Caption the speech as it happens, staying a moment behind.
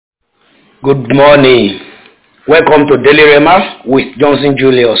Good morning. Welcome to Daily Rema with Johnson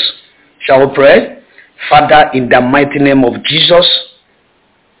Julius. Shall we pray? Father, in the mighty name of Jesus,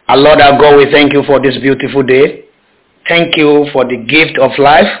 our Lord our God, we thank you for this beautiful day. Thank you for the gift of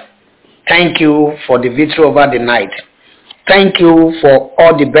life. Thank you for the victory over the night. Thank you for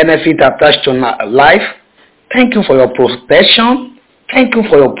all the benefits attached to life. Thank you for your protection. Thank you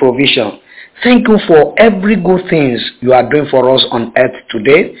for your provision. Thank you for every good things you are doing for us on earth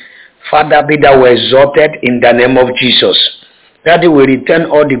today. Father, be thou exalted in the name of Jesus. Daddy, we return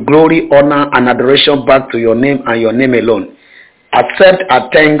all the glory, honor, and adoration back to your name and your name alone. Accept our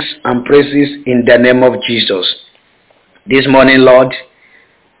thanks and praises in the name of Jesus. This morning, Lord,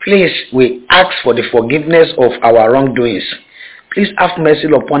 please, we ask for the forgiveness of our wrongdoings. Please have mercy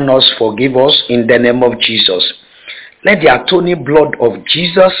upon us, forgive us in the name of Jesus. Let the atoning blood of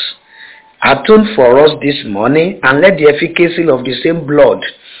Jesus atone for us this morning, and let the efficacy of the same blood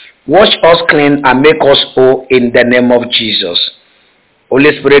wash us clean and make us whole in the name of Jesus. Holy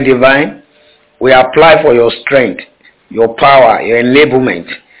Spirit divine, we apply for your strength, your power, your enablement.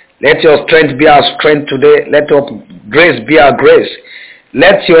 Let your strength be our strength today. Let your grace be our grace.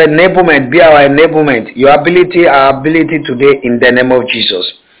 Let your enablement be our enablement. Your ability, our ability today in the name of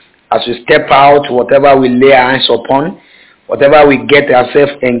Jesus. As we step out, whatever we lay our hands upon, whatever we get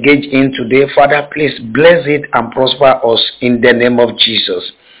ourselves engaged in today, Father, please bless it and prosper us in the name of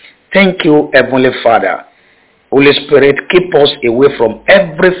Jesus. Thank you, Heavenly Father. Holy Spirit, keep us away from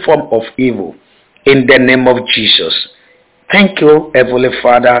every form of evil in the name of Jesus. Thank you, Heavenly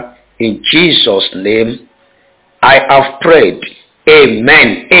Father. In Jesus' name, I have prayed.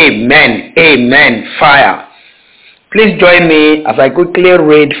 Amen, amen, amen. Fire. Please join me as I quickly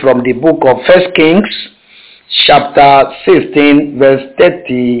read from the book of 1 Kings, chapter 16, verse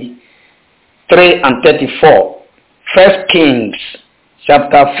 33 and 34. 1 Kings,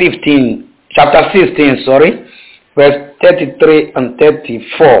 chapter 16, verse 33 and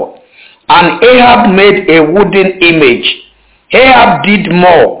 34. And Ahab made a wooden image. Ahab did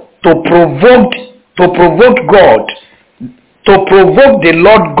more to provoke the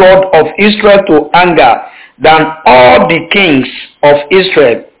Lord God of Israel to anger than all the kings of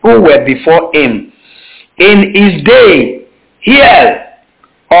Israel who were before him. In his day, Hiel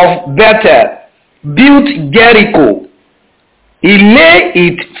of Bethel built Jericho. He laid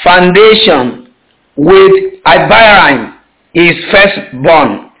its foundation with Abiram, his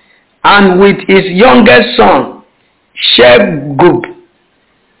firstborn, and with his youngest son, Shebgub.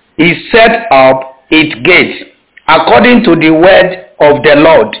 He set up its gates, according to the word of the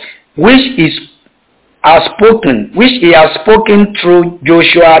Lord, which he has spoken through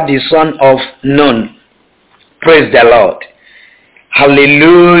Joshua the son of Nun. Praise the Lord.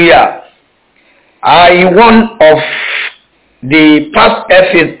 Hallelujah. In one of the past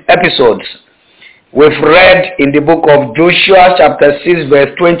episodes, we've read in the book of Joshua chapter 6 verse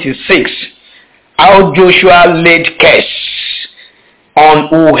 26 how Joshua laid curse on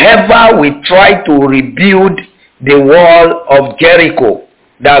whoever will try to rebuild the wall of Jericho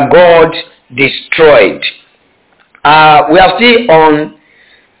that God destroyed. We are still on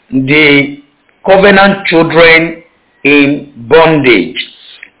the covenant children in bondage.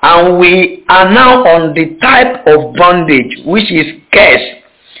 And we are now on the type of bondage, which is curse.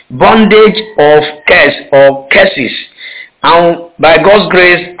 Bondage of curse or curses. And by God's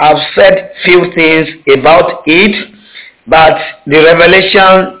grace, I've said few things about it, but the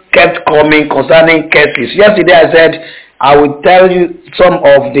revelation kept coming concerning curses. Yesterday I said I will tell you some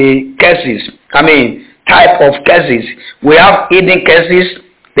of the curses. Type of curses. We have hidden curses.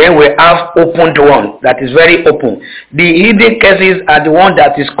 Then we have opened one that is very open. The hidden cases are the one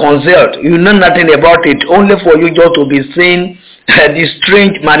that is concealed. You know nothing about it, only for you just to be seeing the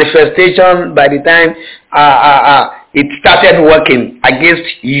strange manifestation by the time it started working against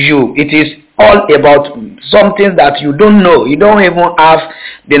you. It is all about something that you don't know. You don't even have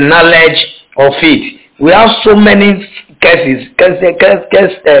the knowledge of it. We have so many cases,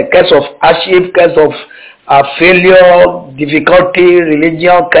 case of hardship, case of failure, difficulty,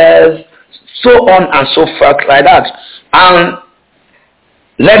 religion, curse, so on and so forth like that. And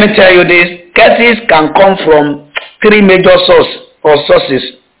let me tell you this, curses can come from three major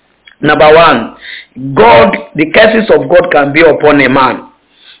sources. Number one, the curses of God can be upon a man.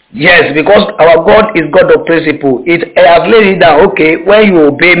 Yes, because our God is God of principle. It has laid it down, okay, when you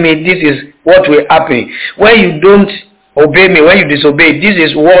obey me, this is what will happen. When you don't obey me, when you disobey, this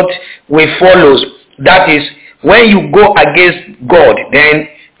is what will follow. That is, when you go against God, then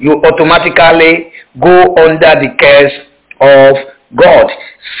you automatically go under the curse of God.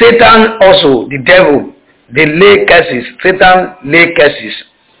 Satan also, the devil, they lay curses. Satan lay curses.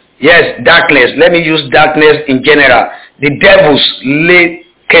 Yes, darkness. Let me use darkness in general. The devils lay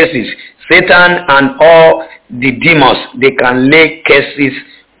curses. Satan and all the demons, they can lay curses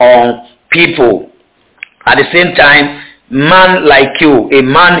on people. At the same time, man like you, a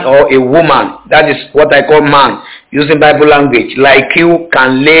man or a woman, that is what I call man, using Bible language, like you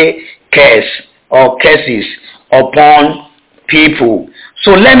can lay curse or curses upon people.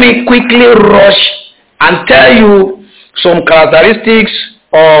 So let me quickly rush and tell you some characteristics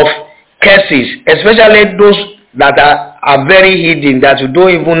of curses, especially those that are very hidden, that you don't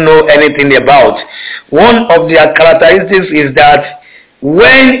even know anything about. One of their characteristics is that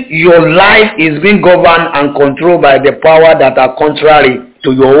when your life is being governed and controlled by the power that are contrary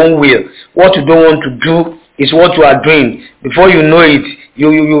to your own will, what you don't want to do is what you are doing. Before you know it,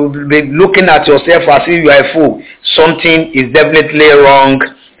 you'll be looking at yourself as if you are a fool. Something is definitely wrong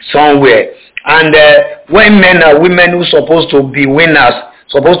somewhere. And when men and women who are supposed to be winners,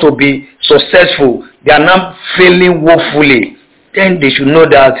 supposed to be successful, they are not failing woefully, then they should know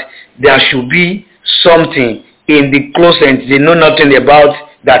that there should be something in the closet they know nothing about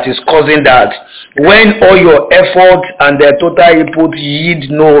that is causing that. When all your effort and the total input yield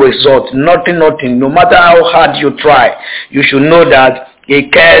no result, nothing, no matter how hard you try, you should know that a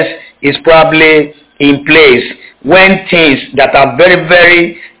curse is probably in place. When things that are very,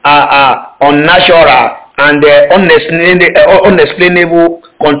 very unnatural and unexplainable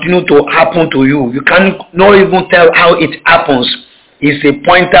continue to happen to you, you cannot even tell how it happens. It's a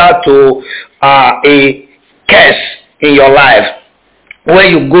pointer to a curse in your life. When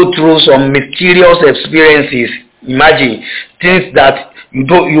you go through some mysterious experiences, imagine things that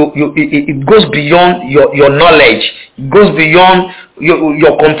it goes beyond your knowledge, it goes beyond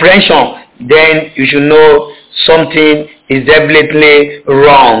your comprehension, then you should know something is definitely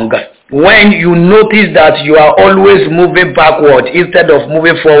wrong. When you notice that you are always moving backward instead of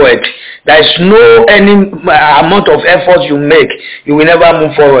moving forward, there is no any amount of effort you make, you will never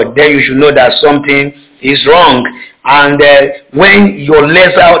move forward, then you should know that something is wrong. And when the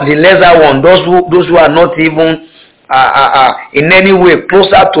lesser one, those who are not even in any way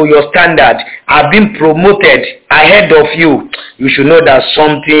closer to your standard, are being promoted ahead of you, you should know that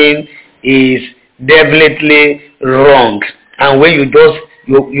something is definitely wrong. And when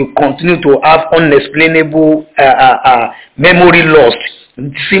you continue to have unexplainable memory loss,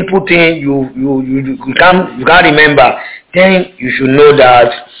 simple thing you can't remember, then you should know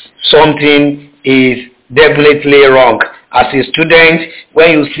that something is definitely wrong. As a student,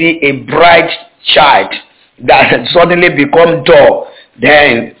 when you see a bright child that suddenly become dull,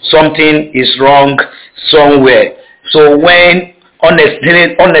 then something is wrong somewhere. So when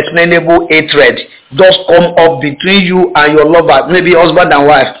unexplainable hatred just come up between you and your lover, maybe husband and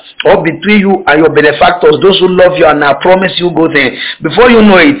wife, or between you and your benefactors, those who love you and I promise you good things, before you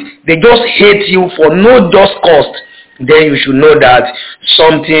know it, they just hate you for no just cause, then you should know that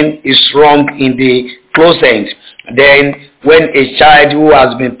something is wrong in the closet. Then when a child who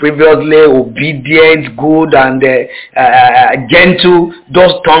has been previously obedient, good and gentle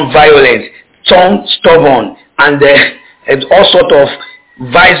does turn violent, turn stubborn, and all sort of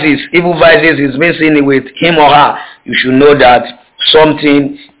vices, evil vices is being seen with him or her, you should know that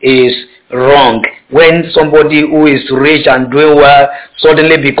something is wrong. When somebody who is rich and doing well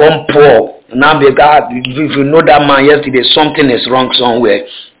suddenly become poor, now if you know that man yesterday, something is wrong somewhere.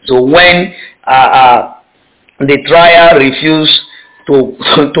 So when the trial refuse to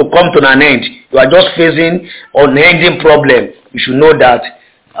come to an end, you are just facing an ending problem, you should know that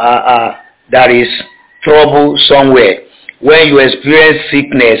there is trouble somewhere. When you experience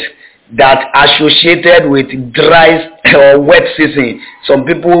sickness that associated with dry or wet season, some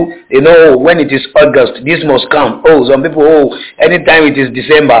people, when it is August, this must come. Some people, anytime it is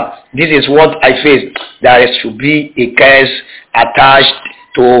December, this is what I face. There should be a curse attached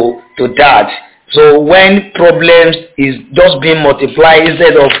to that. So when problems is just being multiplied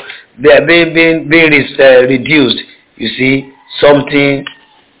instead of being reduced, you see, something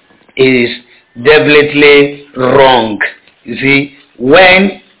is definitely wrong. You see,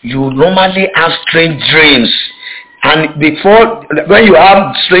 when you normally have strange dreams, and when you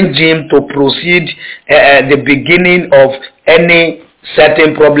have strange dream to proceed the beginning of any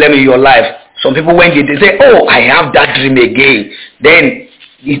certain problem in your life, some people when they say, I have that dream again, then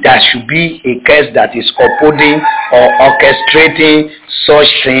there should be a curse that is upholding or orchestrating such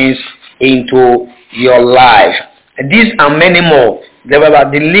things into your life. And these are many more. The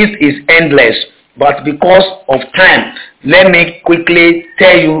list is endless, but because of time, let me quickly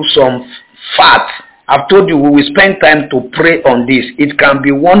tell you some facts. I've told you we will spend time to pray on this. It can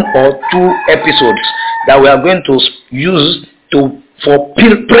be 1 or 2 episodes that we are going to use to for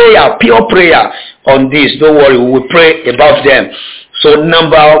prayer, pure prayer on this. Don't worry, we will pray about them. So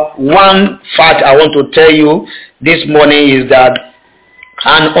number one fact I want to tell you this morning is that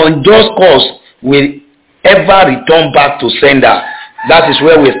an unjust cause will ever return back to sender. That is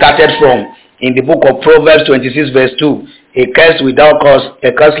where we started from in the book of Proverbs 26 verse 2. A curse without cause,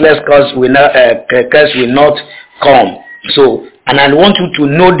 a curseless cause will not, a curse will not come. So, and I want you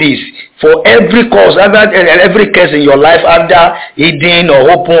to know this. For every cause, every case in your life, either hidden or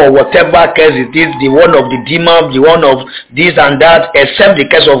open or whatever case it is, the one of the demon, the one of this and that, except the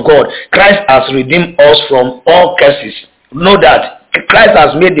case of God, Christ has redeemed us from all curses. Know that Christ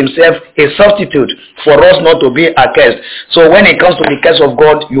has made himself a substitute for us not to be accursed. So when it comes to the curse of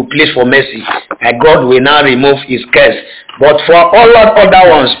God, you plead for mercy, and God will now remove his curse. But for all other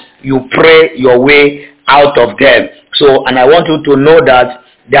ones, you pray your way out of them. So, and I want you to know that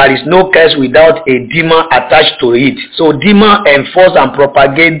there is no curse without a demon attached to it. So demon enforce and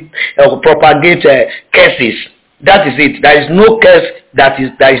propagate curses. That is it. There is no curse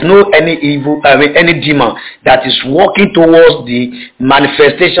there is no any evil, any demon that is working towards the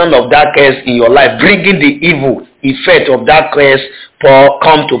manifestation of that curse in your life, bringing the evil effect of that curse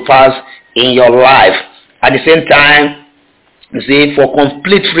come to pass in your life. At the same time, you see, for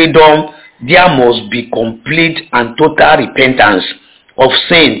complete freedom, there must be complete and total repentance of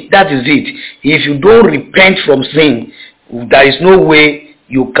sin. That is it. If you don't repent from sin, there is no way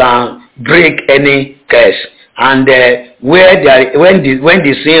you can break any curse. And when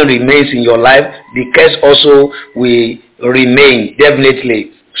the sin remains in your life, the curse also will remain,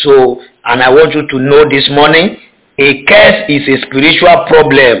 definitely. So, and I want you to know this morning, a curse is a spiritual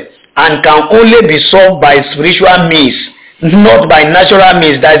problem and can only be solved by spiritual means, not by natural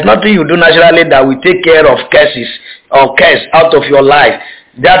means. There is nothing you do naturally that will take care of curses or curse out of your life.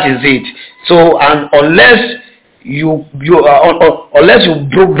 That is it. So, and unless you break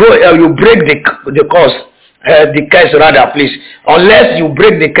the curse, the curse rather, please. Unless you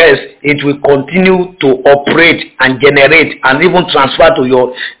break the curse, it will continue to operate and generate and even transfer to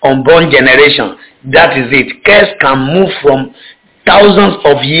your unborn generation. That is it. Curse can move from thousands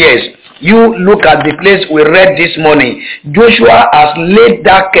of years. You look at the place we read this morning. Joshua has laid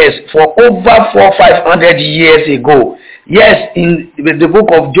that curse for over 400-500 years ago. Yes, in the book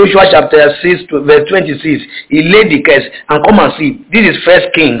of Joshua chapter 6 verse 26, he laid the curse. And come and see, this is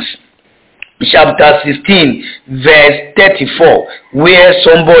First Kings chapter 16 verse 34, where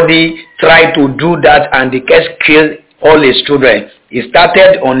somebody tried to do that and the curse killed all his children. He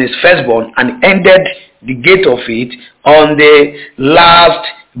started on his firstborn and ended the gate of it on the last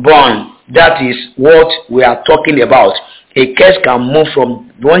born. That is what we are talking about. A curse can move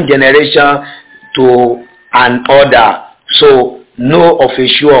from one generation to another. So know of a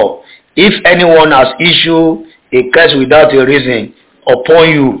sure, if anyone has issued a curse without a reason upon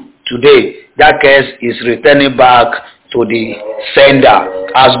you today, that curse is returning back to the sender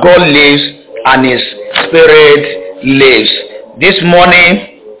as God lives and his spirit lives. This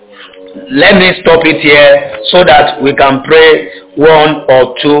morning, let me stop it here so that we can pray one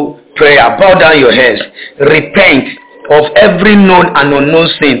or two prayers. Bow down your heads. Repent of every known and unknown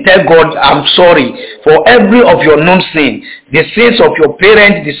sin. Tell God, I'm sorry for every of your known sin. The sins of your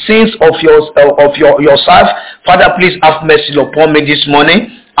parents, the sins of yourself. Father, please have mercy upon me this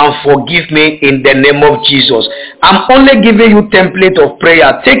morning and forgive me in the name of Jesus. I'm only giving you template of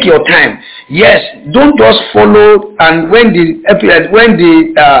prayer. Take your time. Yes, don't just follow, and when the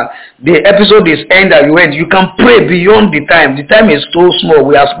episode is ended, you can pray beyond the time. The time is too small.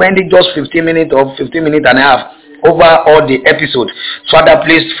 We are spending just 15 minutes or 15 minutes and a half over all the episodes. Father,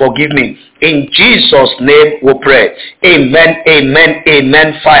 please forgive me. In Jesus' name we pray. Amen, amen,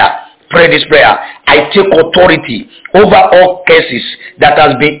 amen. Fire. Pray this prayer. I take authority over all cases that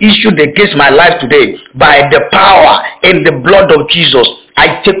has been issued against my life today by the power in the blood of Jesus.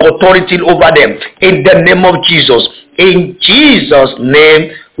 I take authority over them in the name of Jesus. In Jesus'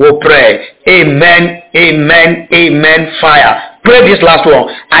 name we pray. Amen, amen, amen. Fire. Pray this last one.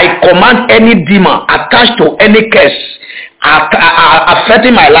 I command any demon attached to any curse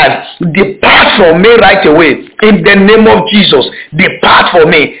affecting my life, depart from me right away in the name of Jesus. Depart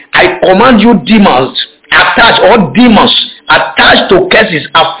from me. I command you, demons attached to curses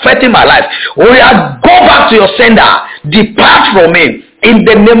affecting my life, go back to your sender. Depart from me in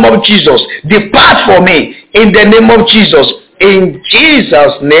the name of Jesus. Depart from me in the name of Jesus. In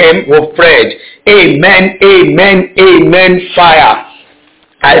Jesus' name we pray. Amen, amen, amen. Fire.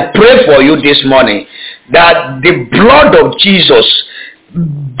 I pray for you this morning that the blood of Jesus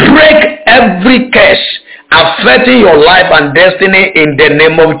break every curse affecting your life and destiny in the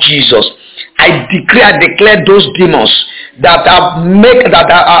name of Jesus. I decree, I declare those demons that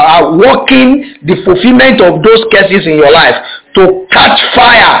are working the fulfillment of those curses in your life to catch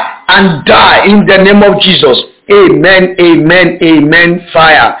fire and die in the name of Jesus. Amen, amen, amen,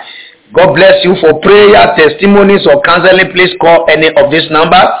 fire. God bless you. For prayer, testimonies, or counseling, please call any of this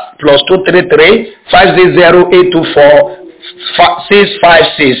number, +233 560 824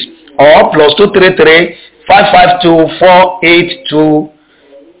 656, or +233 552 482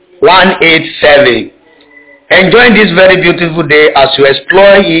 187. Enjoy this very beautiful day as you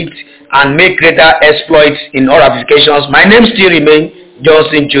exploit it and make greater exploits in all applications. My name still remains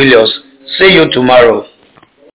Johnson Julius. See you tomorrow.